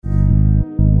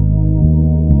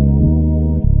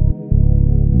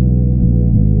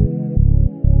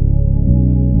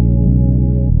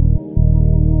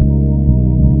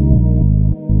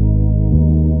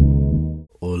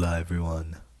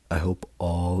I hope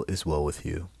all is well with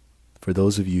you. For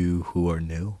those of you who are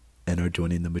new and are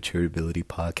joining the Maturability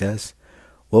Podcast,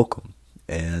 welcome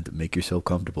and make yourself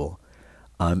comfortable.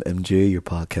 I'm MJ, your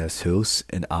podcast host,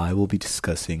 and I will be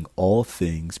discussing all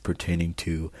things pertaining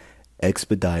to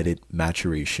expedited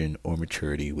maturation or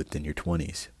maturity within your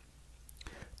 20s.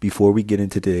 Before we get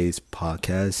into today's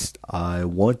podcast, I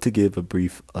want to give a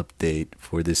brief update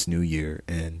for this new year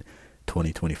in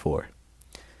 2024.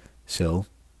 So,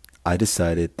 I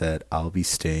decided that I'll be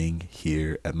staying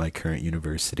here at my current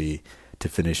university to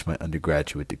finish my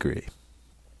undergraduate degree.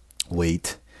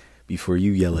 Wait, before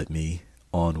you yell at me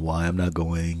on why I'm not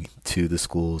going to the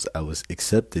schools I was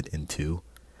accepted into,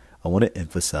 I want to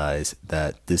emphasize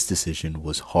that this decision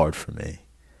was hard for me.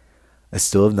 I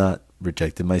still have not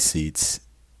rejected my seats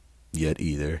yet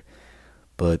either,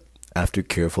 but after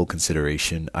careful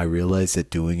consideration, I realized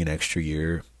that doing an extra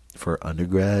year for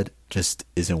undergrad just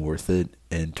isn't worth it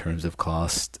in terms of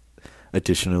cost.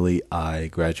 Additionally, I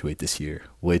graduate this year,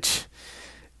 which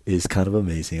is kind of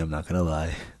amazing, I'm not gonna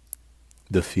lie.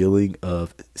 The feeling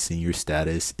of senior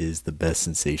status is the best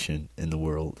sensation in the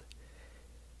world.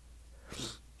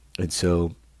 And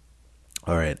so,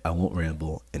 alright, I won't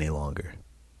ramble any longer.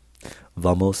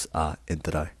 Vamos a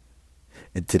entrar.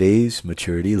 In today's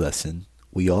maturity lesson,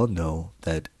 we all know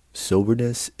that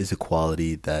soberness is a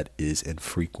quality that is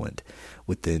infrequent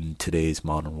within today's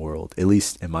modern world, at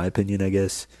least in my opinion, I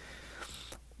guess.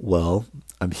 Well,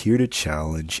 I'm here to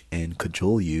challenge and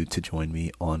cajole you to join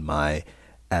me on my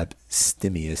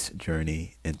abstemious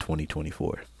journey in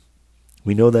 2024.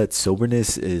 We know that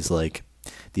soberness is like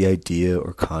the idea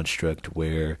or construct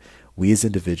where we as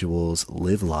individuals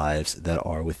live lives that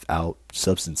are without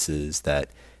substances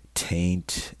that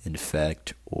taint,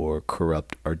 infect, or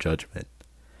corrupt our judgment.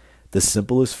 The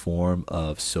simplest form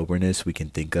of soberness we can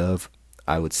think of,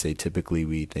 I would say typically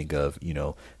we think of,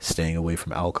 staying away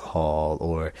from alcohol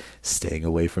or staying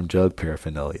away from drug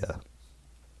paraphernalia.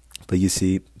 But you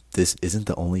see, this isn't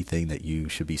the only thing that you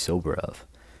should be sober of.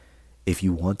 If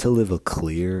you want to live a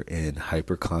clear and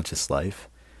hyper-conscious life,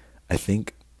 I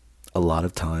think a lot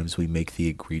of times we make the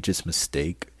egregious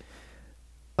mistake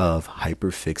of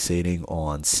hyper-fixating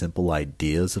on simple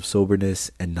ideas of soberness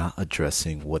and not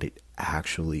addressing what it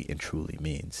actually and truly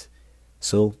means.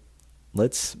 So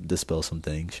let's dispel some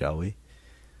things, shall we?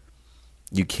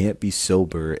 You can't be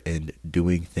sober and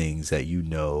doing things that you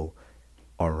know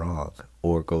are wrong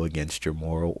or go against your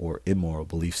moral or immoral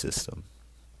belief system.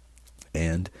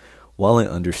 And while I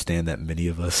understand that many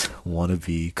of us want to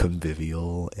be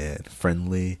convivial and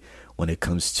friendly when it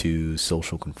comes to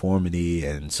social conformity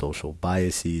and social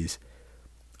biases,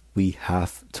 we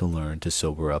have to learn to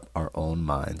sober up our own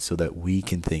minds so that we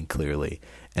can think clearly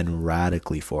and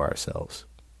radically for ourselves.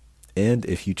 And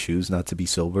if you choose not to be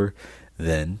sober,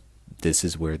 then this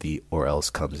is where the or else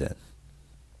comes in.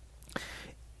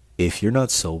 If you're not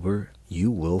sober,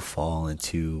 you will fall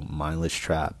into mindless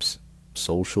traps.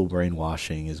 Social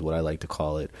brainwashing is what I like to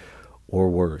call it. Or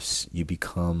worse, you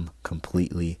become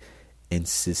completely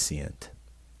insouciant.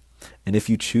 And if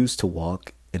you choose to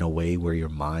walk in a way where your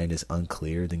mind is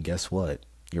unclear, then guess what?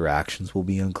 Your actions will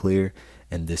be unclear,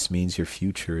 and this means your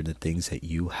future and the things that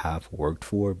you have worked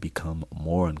for become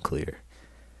more unclear.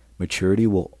 Maturity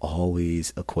will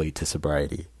always equate to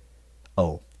sobriety.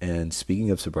 Oh, and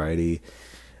speaking of sobriety,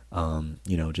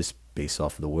 just based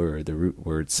off of the root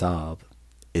word sob,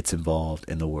 it's involved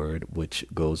in the word which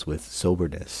goes with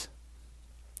soberness.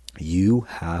 You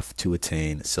have to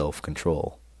attain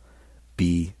self-control.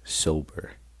 Be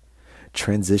sober.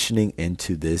 Transitioning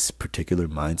into this particular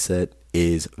mindset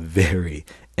is very,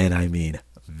 and I mean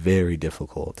very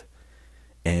difficult.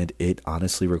 And it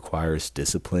honestly requires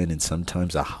discipline and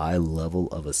sometimes a high level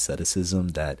of asceticism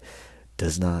that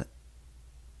does not,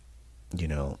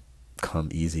 come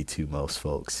easy to most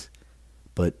folks.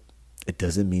 But it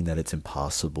doesn't mean that it's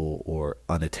impossible or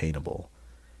unattainable.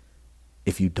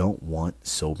 If you don't want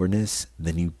soberness,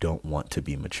 then you don't want to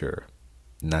be mature.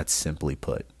 And that's simply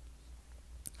put.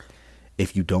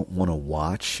 If you don't want to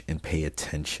watch and pay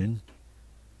attention,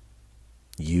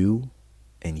 you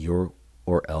and your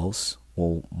or else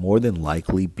will more than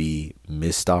likely be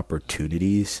missed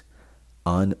opportunities,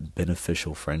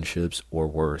 unbeneficial friendships, or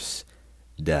worse,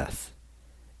 death.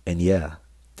 And yeah,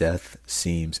 death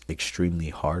seems extremely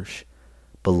harsh,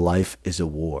 but life is a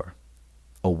war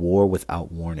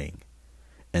without warning.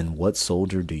 And what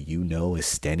soldier do you know is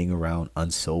standing around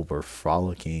unsober,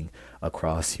 frolicking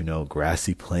across,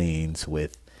 grassy plains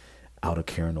without a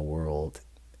care in the world,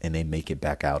 and they make it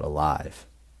back out alive?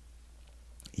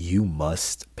 You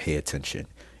must pay attention.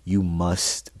 You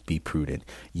must be prudent.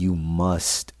 You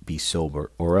must be sober,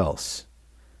 or else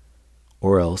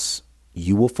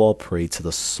you will fall prey to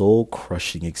the soul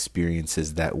crushing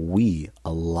experiences that we,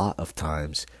 a lot of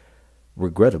times,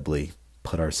 regrettably,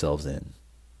 put ourselves in.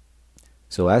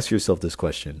 So ask yourself this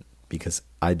question, because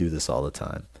I do this all the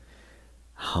time.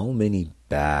 How many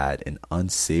bad and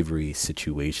unsavory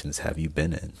situations have you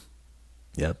been in?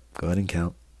 Yep, go ahead and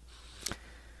count.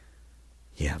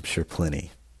 Yeah, I'm sure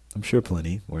plenty. I'm sure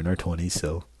plenty. We're in our 20s,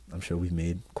 so I'm sure we've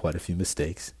made quite a few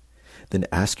mistakes. Then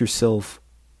ask yourself,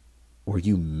 were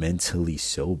you mentally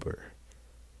sober?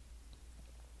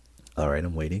 All right,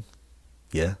 I'm waiting.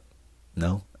 Yeah?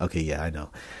 No? Okay, yeah, I know.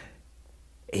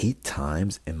 8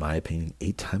 times, in my opinion,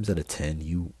 8 times out of 10,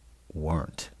 you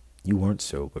weren't. You weren't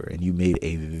sober, and you made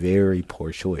a very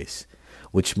poor choice,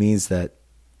 which means that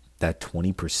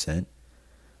 20%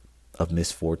 of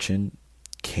misfortune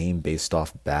came based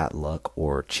off bad luck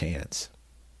or chance.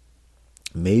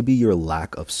 Maybe your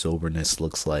lack of soberness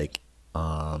looks like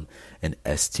an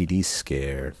STD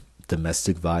scare,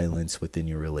 domestic violence within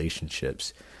your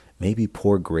relationships, maybe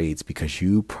poor grades because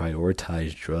you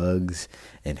prioritize drugs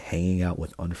and hanging out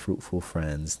with unfruitful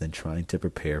friends than trying to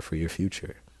prepare for your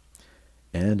future.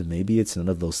 And maybe it's none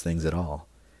of those things at all.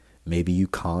 Maybe you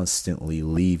constantly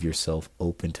leave yourself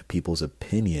open to people's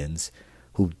opinions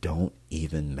who don't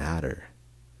even matter.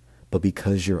 But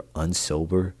because you're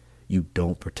unsober, you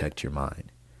don't protect your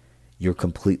mind. You're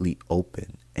completely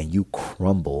open and you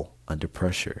crumble under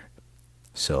pressure.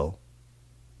 So,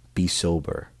 be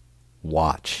sober,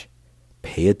 watch,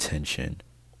 pay attention,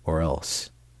 or else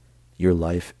your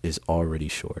life is already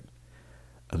short.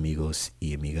 Amigos y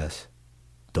amigas,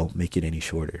 don't make it any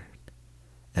shorter.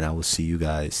 And I will see you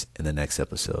guys in the next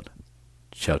episode.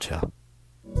 Ciao, ciao.